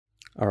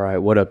All right,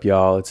 what up,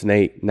 y'all? It's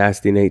Nate,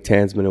 Nasty Nate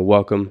Tansman, and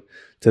welcome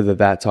to the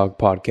That Talk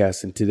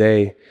podcast. And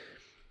today,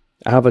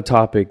 I have a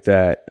topic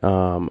that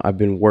I've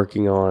been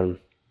working on,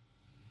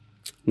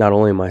 not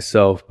only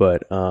myself,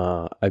 but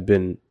I've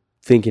been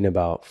thinking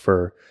about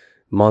for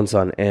months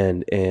on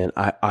end. And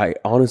I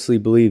honestly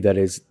believe that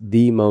is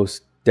the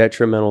most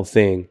detrimental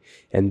thing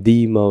and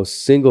the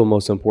most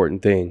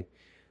important thing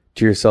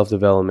to your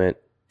self-development,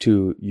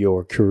 to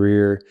your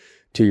career,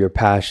 to your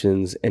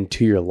passions, and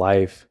to your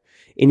life.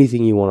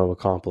 Anything you want to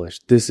accomplish,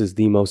 this is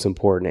the most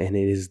important, and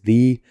it is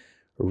the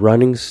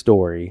running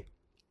story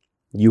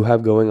you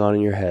have going on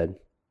in your head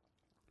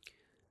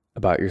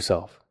about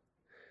yourself.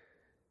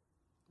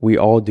 We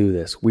all do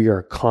this. We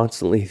are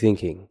constantly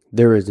thinking.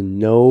 There is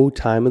no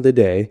time of the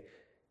day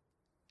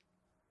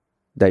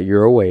that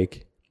you're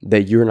awake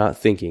that you're not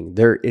thinking.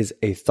 There is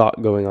a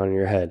thought going on in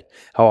your head.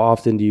 How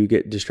often do you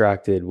get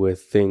distracted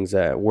with things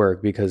at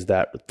work because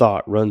that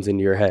thought runs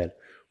into your head?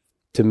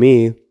 To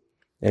me,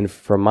 and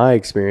from my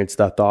experience,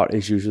 that thought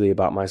is usually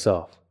about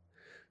myself.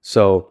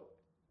 So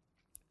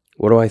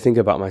what do I think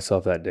about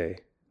myself that day?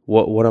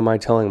 What am I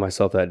telling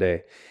myself that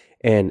day?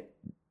 And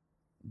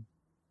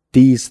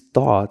these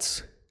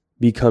thoughts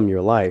become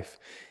your life.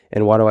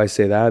 And why do I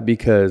say that?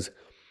 Because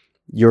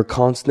your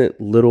constant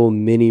little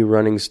mini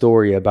running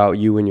story about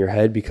you in your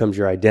head becomes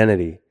your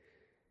identity.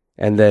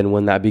 And then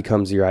when that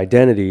becomes your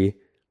identity,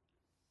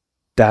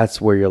 that's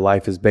where your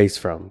life is based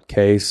from.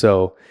 Okay.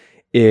 So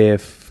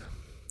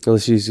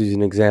let's just use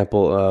an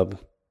example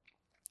of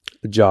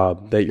a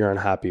job that you're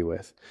unhappy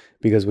with,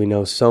 because we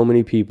know so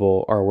many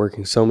people are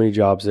working so many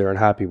jobs they're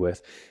unhappy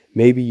with.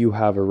 Maybe you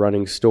have a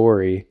running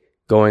story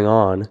going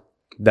on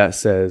that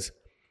says,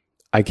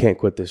 I can't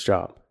quit this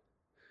job.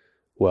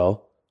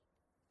 Well,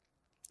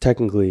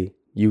 technically,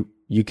 you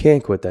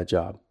can quit that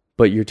job,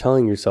 but you're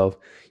telling yourself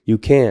you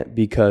can't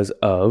because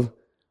of,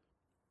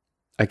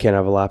 I can't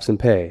have a lapse in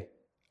pay.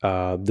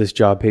 This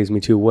job pays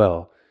me too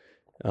well.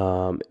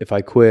 If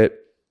I quit,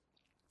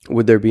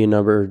 would there be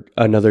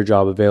another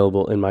job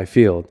available in my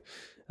field?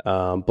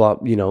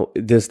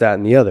 This, that,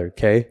 and the other.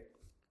 Okay.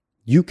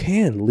 You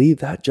can leave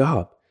that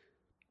job.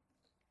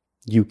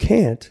 You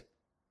can't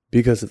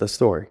because of the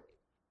story.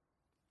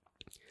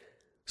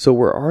 So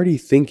we're already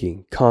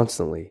thinking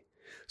constantly.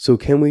 So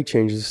can we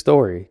change the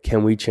story?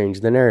 Can we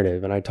change the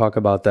narrative? And I talk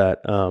about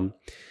that,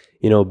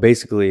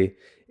 basically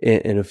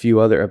in a few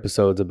other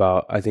episodes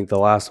about, I think the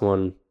last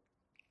one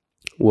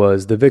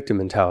was the victim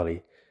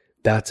mentality.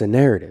 That's a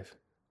narrative.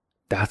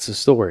 That's a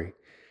story.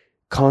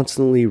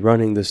 Constantly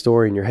running the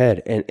story in your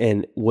head.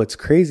 And what's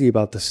crazy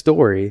about the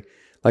story,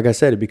 like I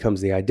said, it becomes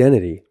the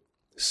identity.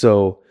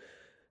 So,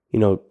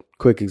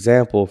 quick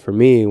example for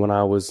me, when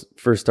I was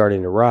first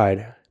starting to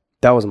ride,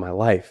 that was my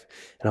life.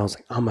 And I was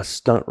like, I'm a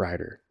stunt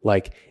rider.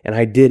 And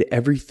I did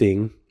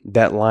everything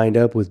that lined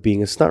up with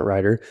being a stunt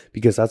rider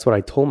because that's what I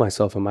told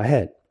myself in my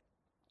head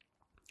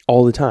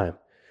all the time.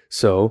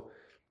 So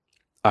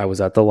I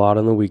was at the lot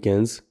on the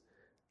weekends.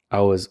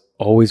 I was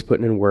always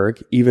putting in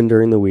work, even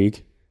during the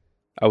week.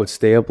 I would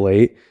stay up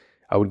late.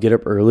 I would get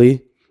up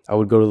early. I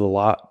would go to the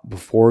lot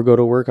before I go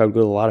to work. I would go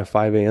to the lot at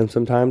 5 a.m.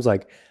 sometimes.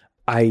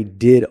 I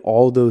did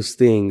all those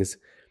things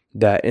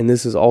and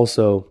this is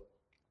also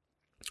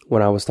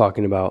when I was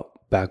talking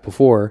about back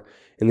before.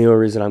 And the only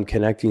reason I'm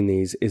connecting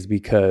these is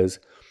because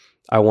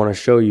I want to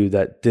show you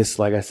that this,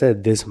 like I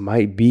said, this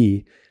might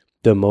be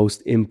the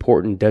most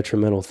important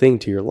detrimental thing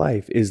to your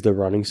life is the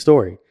running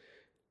story.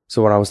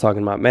 So when I was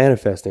talking about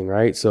manifesting,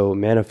 right? So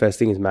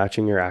manifesting is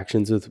matching your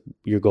actions with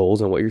your goals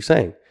and what you're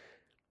saying.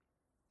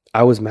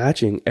 I was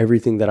matching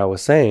everything that I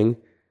was saying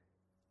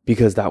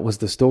because that was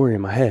the story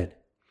in my head.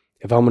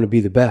 If I'm going to be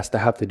the best, I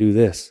have to do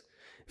this.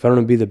 If I'm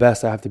going to be the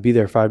best, I have to be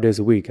there 5 days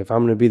a week. If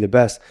I'm going to be the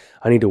best,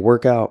 I need to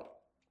work out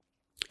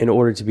in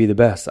order to be the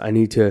best. I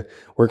need to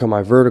work on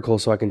my vertical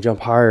so I can jump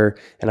higher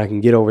and I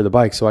can get over the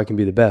bike so I can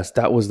be the best.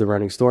 That was the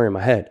running story in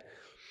my head.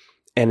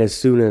 And as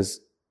soon as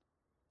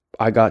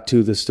I got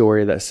to the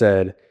story that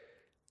said,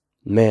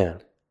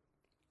 man,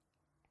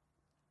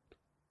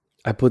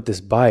 I put this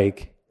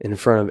bike in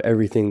front of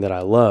everything that I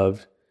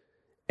loved,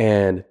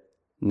 and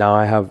now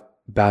I have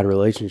bad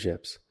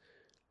relationships.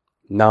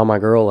 Now my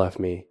girl left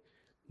me.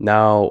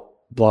 Now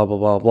blah, blah,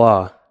 blah,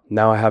 blah.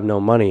 Now I have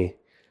no money,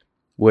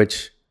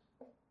 which,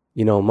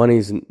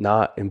 money's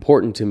not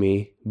important to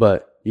me,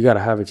 but you got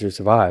to have it to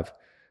survive.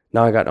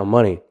 Now I got no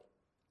money.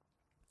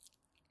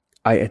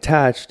 I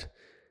attached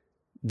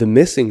the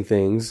missing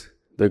things,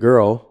 the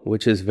girl,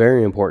 which is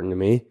very important to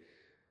me,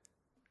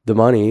 the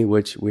money,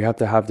 which we have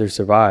to have to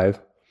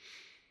survive,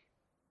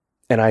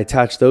 and I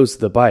attached those to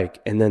the bike.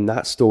 And then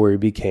that story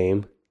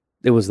became,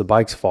 it was the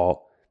bike's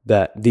fault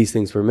that these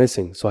things were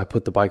missing. So I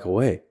put the bike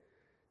away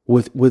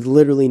with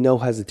literally no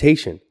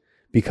hesitation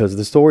because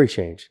the story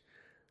changed.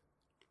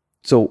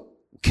 So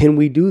can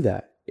we do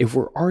that? If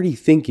we're already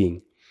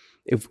thinking,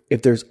 if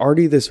there's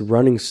already this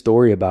running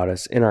story about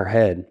us in our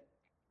head,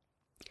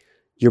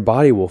 your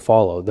body will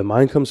follow. The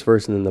mind comes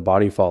first and then the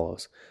body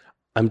follows.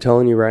 I'm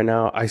telling you right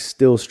now, I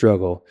still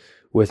struggle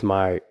with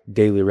my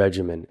daily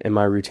regimen and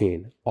my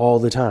routine all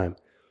the time.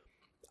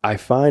 I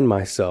find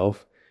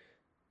myself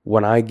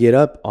when I get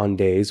up on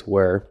days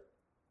where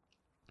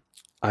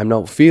I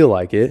don't feel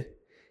like it,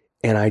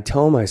 and I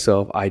tell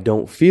myself I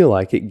don't feel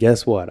like it,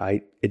 guess what?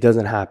 It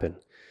doesn't happen.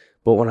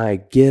 But when I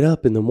get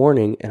up in the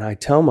morning and I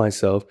tell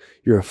myself,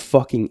 you're a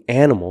fucking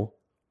animal,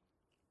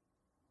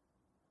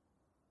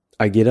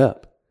 I get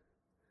up.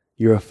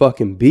 You're a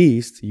fucking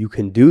beast. You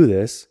can do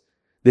this.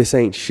 This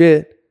ain't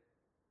shit.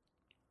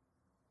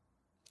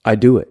 I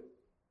do it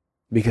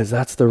because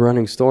that's the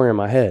running story in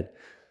my head.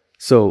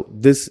 So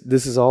this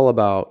is all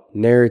about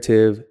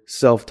narrative,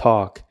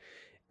 self-talk,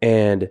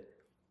 and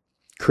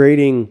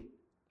creating.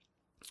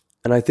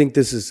 And I think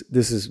this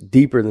is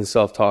deeper than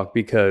self-talk,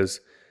 because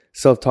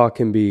self-talk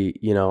can be,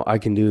 I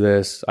can do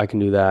this, I can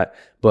do that.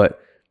 But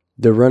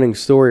the running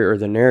story or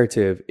the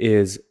narrative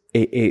is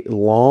a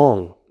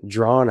long,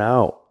 drawn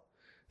out,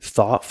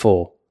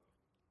 thoughtful,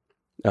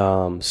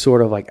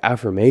 sort of like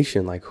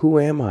affirmation. Like, who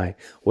am I?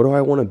 What do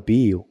I want to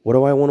be? What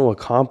do I want to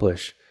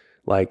accomplish?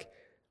 Like,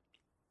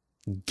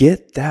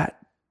 get that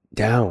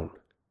down,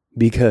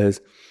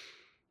 because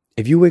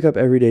if you wake up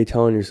every day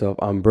telling yourself,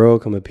 I'm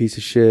broke, I'm a piece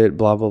of shit,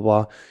 blah, blah,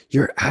 blah,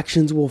 your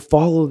actions will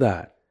follow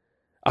that.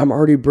 I'm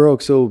already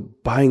broke, so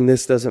buying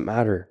this doesn't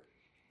matter.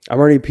 I'm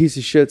already a piece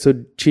of shit,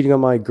 so cheating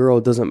on my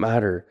girl doesn't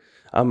matter.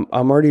 I'm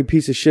already a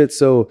piece of shit,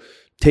 so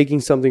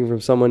taking something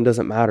from someone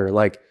doesn't matter.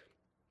 Like,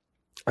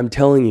 I'm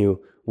telling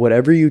you,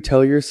 whatever you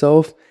tell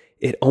yourself,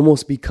 it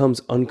almost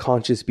becomes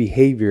unconscious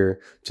behavior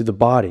to the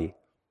body.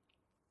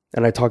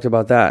 And I talked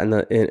about that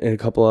in a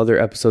couple other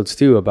episodes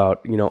too,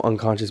 about,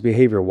 unconscious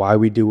behavior, why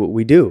we do what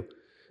we do.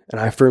 And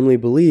I firmly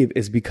believe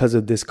is because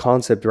of this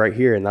concept right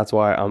here. And that's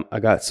why I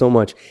got so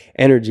much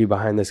energy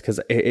behind this, because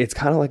it's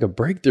kind of like a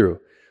breakthrough.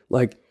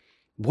 Like,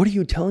 what are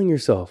you telling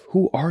yourself?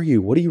 Who are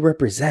you? What do you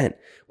represent?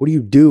 What do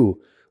you do?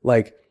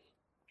 Like,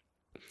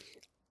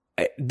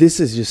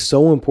 this is just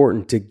so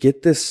important to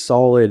get this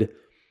solid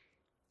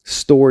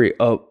story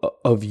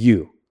of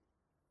you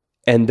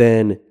and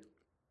then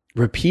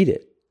repeat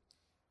it.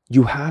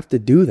 You have to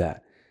do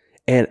that.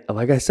 And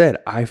like I said,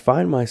 I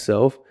find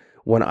myself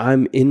when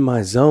I'm in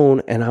my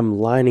zone and I'm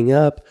lining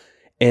up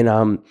and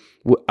I'm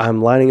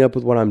lining up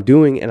with what I'm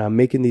doing and I'm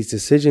making these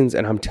decisions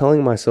and I'm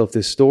telling myself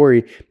this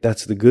story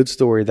that's the good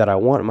story that I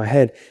want in my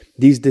head.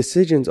 These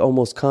decisions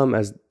almost come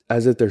as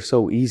if they're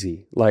so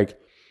easy. Like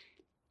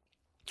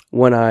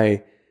when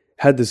I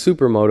had the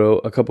Supermoto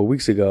a couple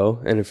weeks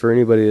ago, and for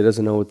anybody that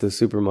doesn't know what the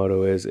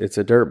Supermoto is, it's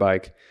a dirt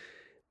bike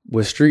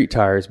with street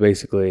tires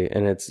basically.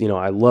 And it's,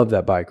 I love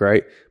that bike,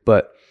 right?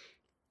 But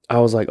I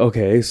was like,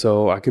 okay,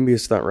 so I can be a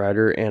stunt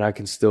rider and I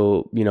can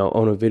still,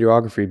 own a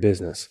videography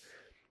business.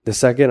 The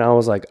second I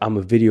was like, I'm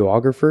a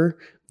videographer,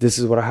 this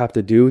is what I have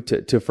to do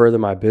to further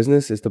my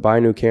business, is to buy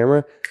a new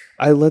camera.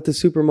 I let the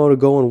Supermoto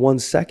go in 1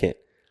 second.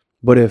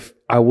 But if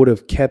I would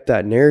have kept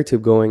that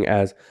narrative going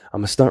as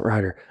I'm a stunt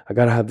rider, I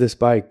got to have this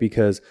bike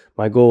because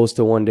my goal is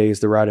to one day is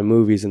to ride in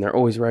movies, and they're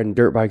always riding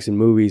dirt bikes in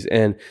movies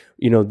and,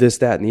 this,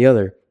 that, and the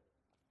other,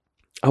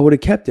 I would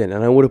have kept it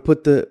and I would have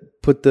put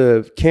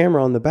the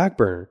camera on the back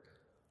burner.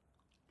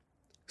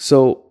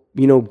 So,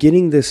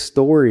 getting this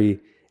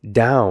story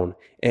down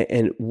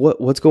and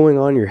what's going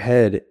on in your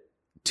head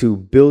to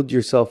build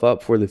yourself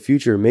up for the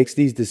future makes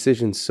these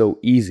decisions so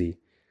easy.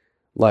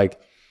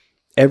 Like,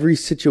 every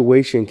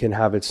situation can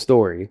have its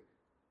story,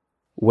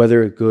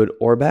 whether it's good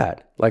or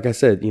bad. Like I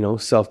said,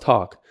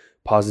 self-talk,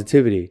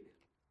 positivity.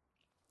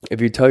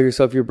 If you tell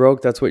yourself you're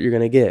broke, that's what you're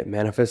going to get.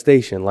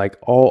 Manifestation. Like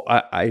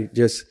I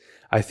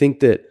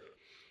think that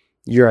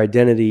your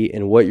identity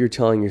and what you're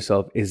telling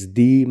yourself is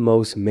the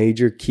most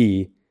major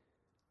key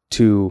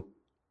to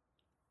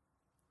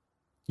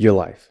your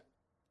life.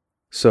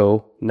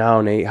 So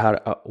now, Nate,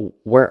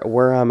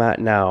 where I'm at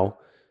now,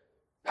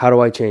 how do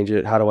I change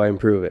it? How do I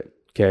improve it?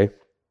 Okay.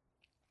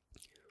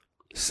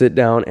 Sit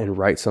down and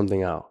write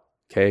something out.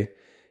 Okay.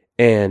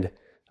 And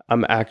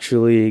I'm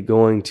actually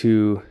going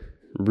to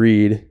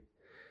read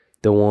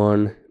the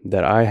one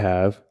that I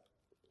have.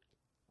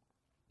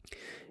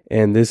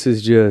 And this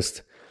is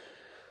just,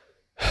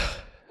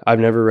 I've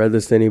never read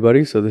this to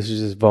anybody, so this is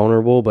just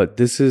vulnerable, but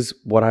this is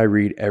what I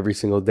read every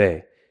single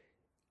day.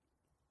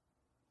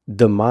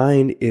 The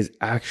mind is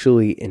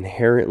actually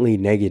inherently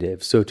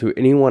negative. So to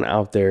anyone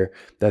out there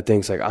that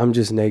thinks like, I'm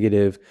just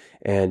negative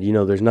and,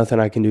 there's nothing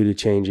I can do to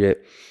change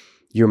it,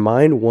 your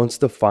mind wants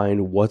to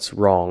find what's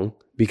wrong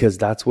because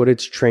that's what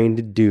it's trained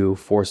to do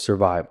for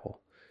survival.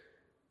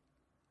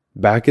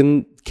 Back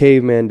in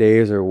caveman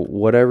days or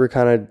whatever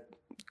kind of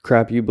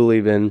crap you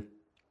believe in,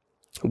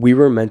 we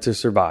were meant to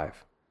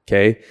survive.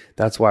 Okay.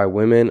 That's why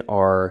women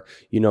are,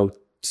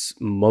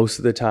 most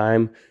of the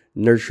time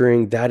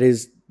nurturing. That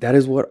is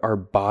what our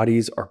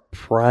bodies are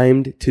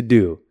primed to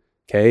do.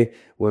 Okay.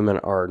 Women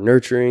are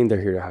nurturing.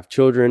 They're here to have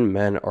children.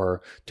 Men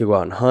are to go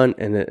out and hunt.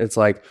 And it's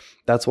like,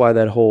 that's why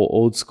that whole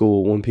old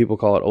school, when people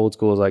call it old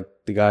school, is like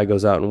the guy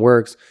goes out and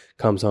works,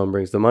 comes home,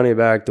 brings the money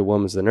back. The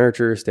woman's the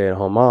nurturer, stay at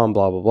home mom,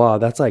 blah, blah, blah.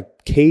 That's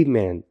like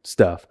caveman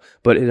stuff,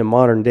 but in a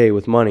modern day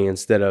with money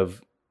instead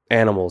of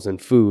animals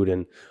and food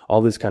and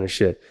all this kind of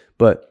shit.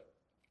 But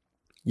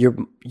your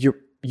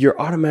you're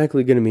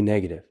automatically going to be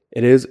negative.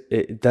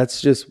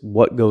 That's just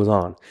what goes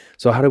on.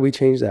 So how do we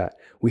change that?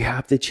 We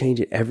have to change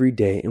it every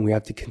day, and we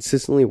have to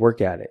consistently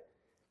work at it.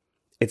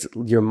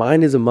 Your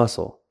mind is a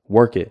muscle.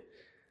 Work it.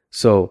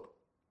 So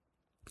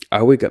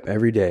I wake up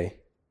every day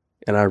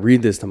and I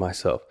read this to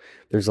myself.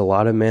 There's a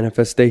lot of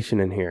manifestation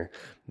in here.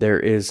 There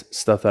is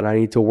stuff that I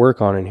need to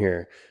work on in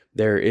here.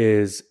 There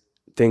is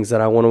things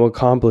that I want to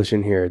accomplish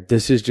in here.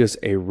 This is just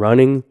a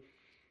running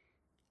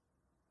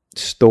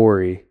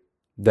story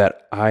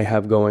that I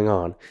have going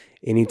on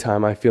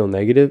anytime I feel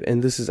negative.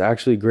 And this is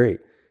actually great.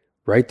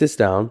 Write this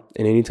down.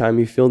 And anytime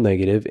you feel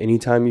negative,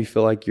 anytime you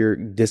feel like you're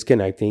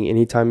disconnecting,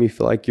 anytime you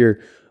feel like you're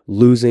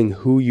losing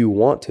who you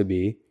want to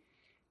be,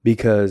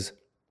 because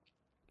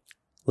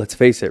let's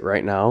face it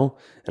right now,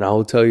 and I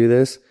will tell you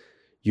this,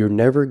 you're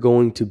never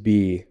going to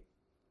be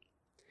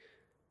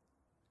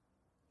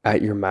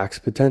at your max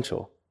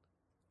potential.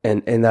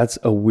 And that's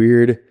a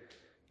weird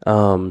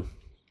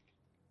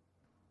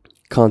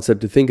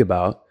concept to think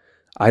about.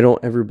 I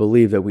don't ever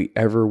believe that we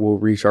ever will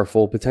reach our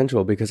full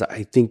potential because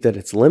I think that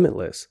it's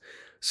limitless.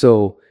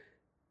 So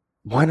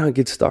why not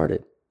get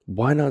started?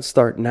 Why not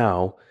start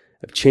now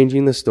of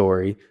changing the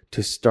story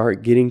to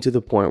start getting to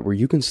the point where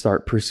you can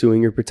start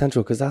pursuing your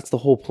potential? Because that's the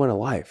whole point of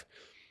life.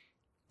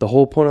 The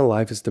whole point of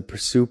life is to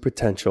pursue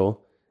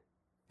potential,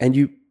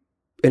 and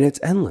it's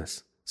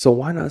endless. So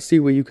why not see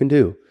what you can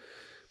do?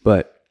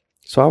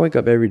 So I wake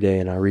up every day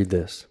and I read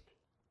this.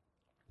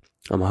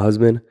 I'm a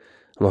husband.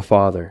 I'm a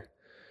father.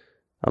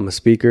 I'm a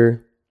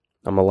speaker.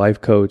 I'm a life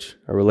coach,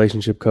 a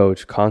relationship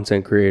coach,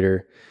 content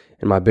creator,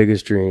 and my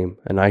biggest dream,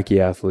 a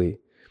Nike athlete.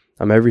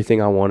 I'm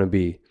everything I want to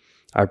be.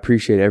 I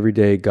appreciate every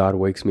day God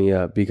wakes me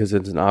up because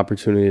it's an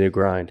opportunity to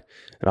grind,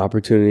 an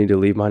opportunity to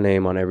leave my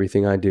name on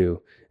everything I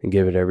do and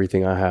give it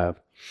everything I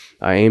have.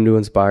 I aim to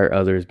inspire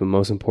others, but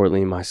most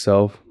importantly,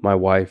 myself, my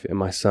wife, and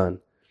my son.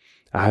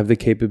 I have the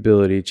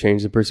capability to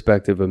change the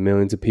perspective of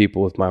millions of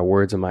people with my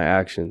words and my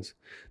actions.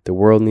 The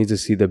world needs to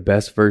see the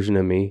best version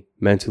of me,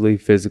 mentally,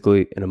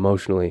 physically, and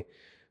emotionally,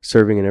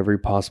 serving in every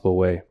possible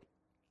way.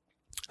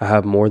 I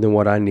have more than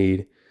what I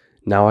need.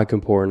 Now I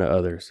can pour into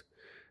others.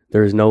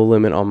 There is no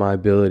limit on my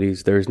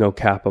abilities. There is no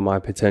cap on my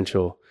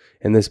potential.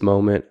 In this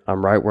moment,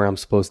 I'm right where I'm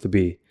supposed to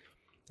be.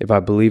 If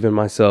I believe in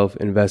myself,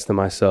 invest in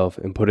myself,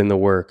 and put in the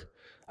work,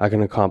 I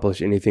can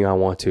accomplish anything I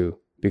want to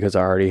because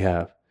I already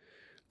have.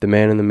 The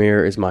man in the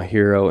mirror is my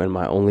hero and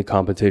my only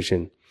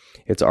competition.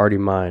 It's already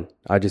mine.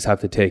 I just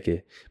have to take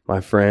it. My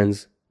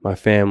friends, my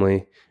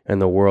family,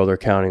 and the world are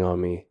counting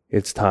on me.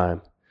 It's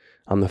time.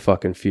 I'm the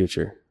fucking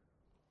future.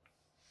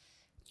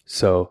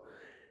 So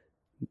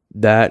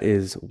that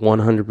is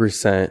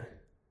 100%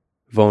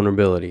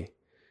 vulnerability.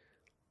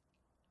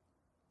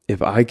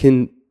 If I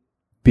can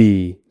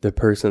be the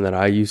person that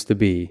I used to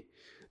be,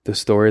 the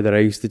story that I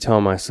used to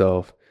tell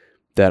myself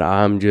that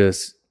I'm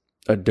just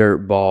a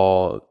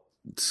dirtball,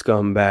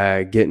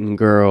 scumbag, getting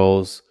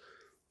girls,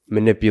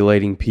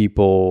 manipulating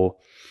people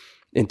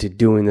into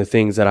doing the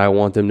things that I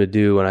want them to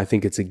do, and I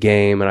think it's a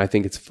game and I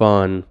think it's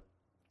fun,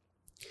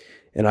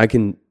 and I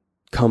can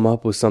come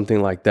up with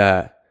something like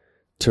that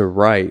to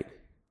write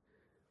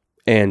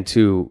and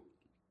to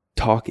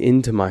talk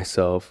into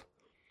myself,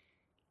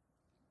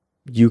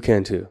 you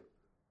can too.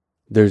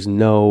 There's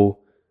no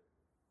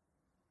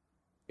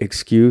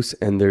excuse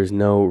and there's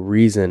no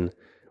reason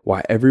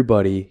why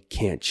everybody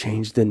can't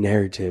change the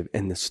narrative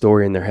and the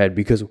story in their head,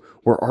 because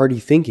we're already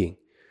thinking.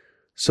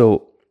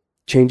 So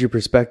change your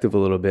perspective a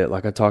little bit,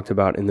 like I talked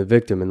about in The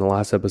Victim in the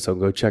last episode.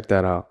 Go check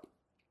that out.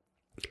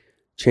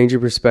 Change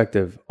your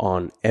perspective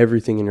on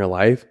everything in your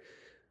life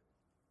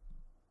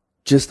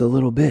just a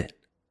little bit.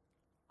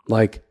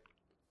 Like,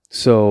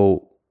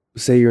 so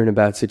say you're in a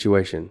bad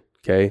situation,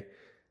 okay?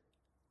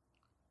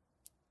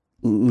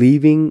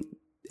 Leaving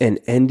and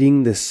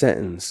ending the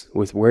sentence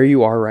with where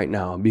you are right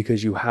now,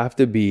 because you have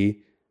to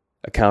be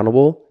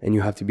accountable and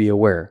you have to be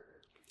aware.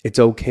 It's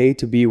okay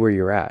to be where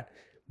you're at.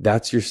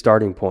 That's your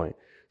starting point.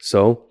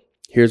 So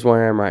here's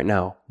where I am right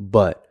now.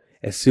 But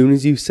as soon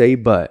as you say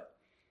but,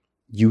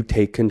 you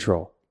take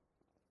control.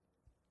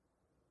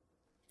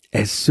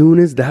 As soon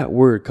as that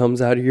word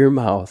comes out of your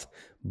mouth,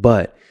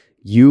 but,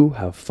 you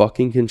have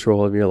fucking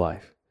control of your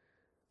life.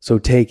 So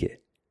take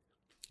it.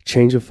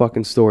 Change the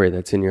fucking story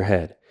that's in your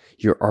head.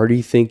 You're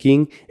already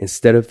thinking,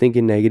 instead of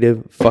thinking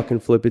negative,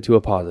 fucking flip it to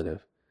a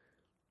positive.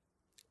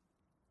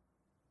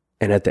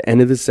 And at the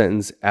end of the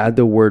sentence, add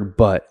the word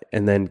but,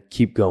 and then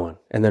keep going,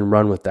 and then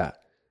run with that.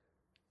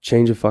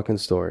 Change the fucking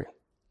story.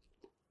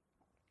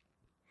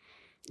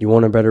 You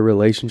want a better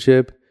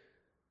relationship?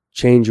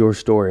 Change your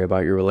story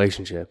about your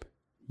relationship.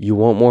 You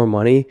want more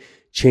money?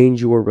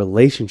 Change your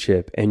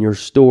relationship and your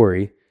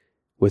story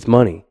with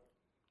money.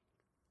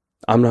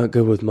 I'm not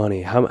good with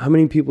money. How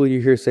many people you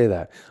hear say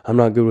that? I'm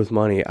not good with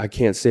money. I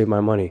can't save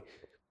my money.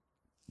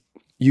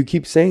 You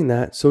keep saying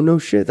that, so no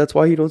shit. That's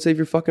why you don't save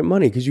your fucking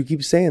money, because you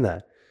keep saying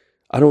that.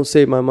 I don't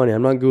save my money.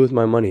 I'm not good with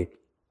my money.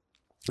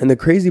 And the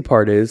crazy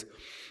part is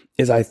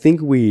I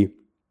think we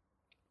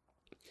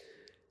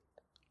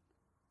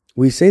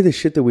say the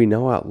shit that we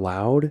know out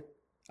loud.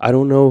 I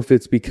don't know if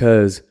it's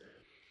because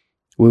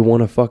we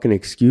want a fucking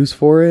excuse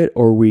for it,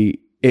 or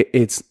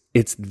it's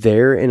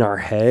there in our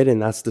head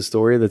and that's the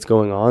story that's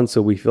going on.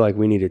 So we feel like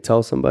we need to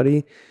tell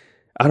somebody.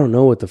 I don't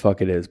know what the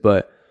fuck it is,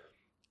 but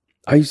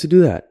I used to do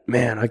that.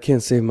 Man, I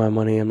can't save my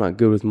money. I'm not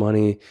good with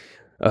money.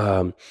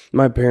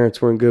 My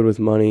parents weren't good with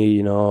money.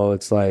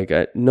 It's like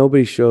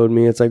nobody showed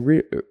me. It's like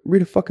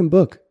read a fucking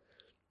book.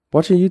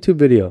 Watch a YouTube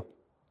video.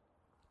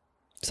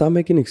 Stop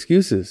making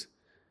excuses.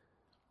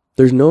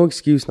 There's no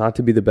excuse not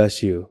to be the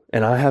best you.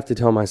 And I have to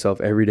tell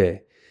myself every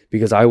day,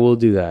 because I will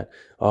do that.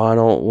 Oh, I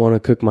don't want to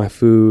cook my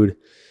food.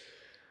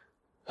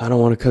 I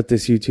don't want to cut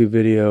this YouTube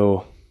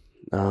video.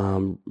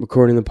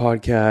 Recording the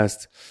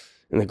podcast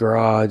in the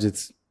garage.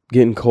 It's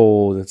getting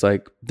cold. It's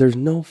like, there's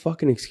no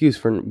fucking excuse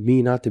for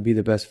me not to be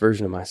the best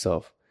version of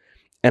myself.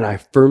 And I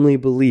firmly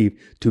believe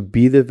to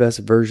be the best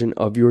version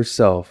of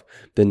yourself,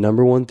 the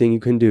number one thing you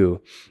can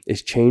do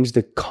is change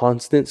the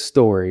constant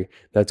story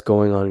that's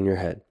going on in your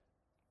head.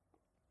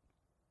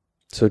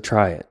 So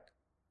try it.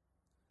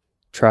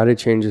 Try to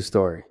change the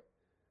story.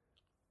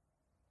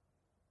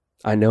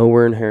 I know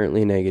we're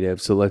inherently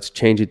negative, so let's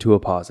change it to a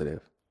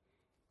positive.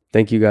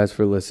 Thank you guys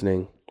for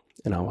listening,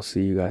 and I will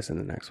see you guys in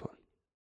the next one.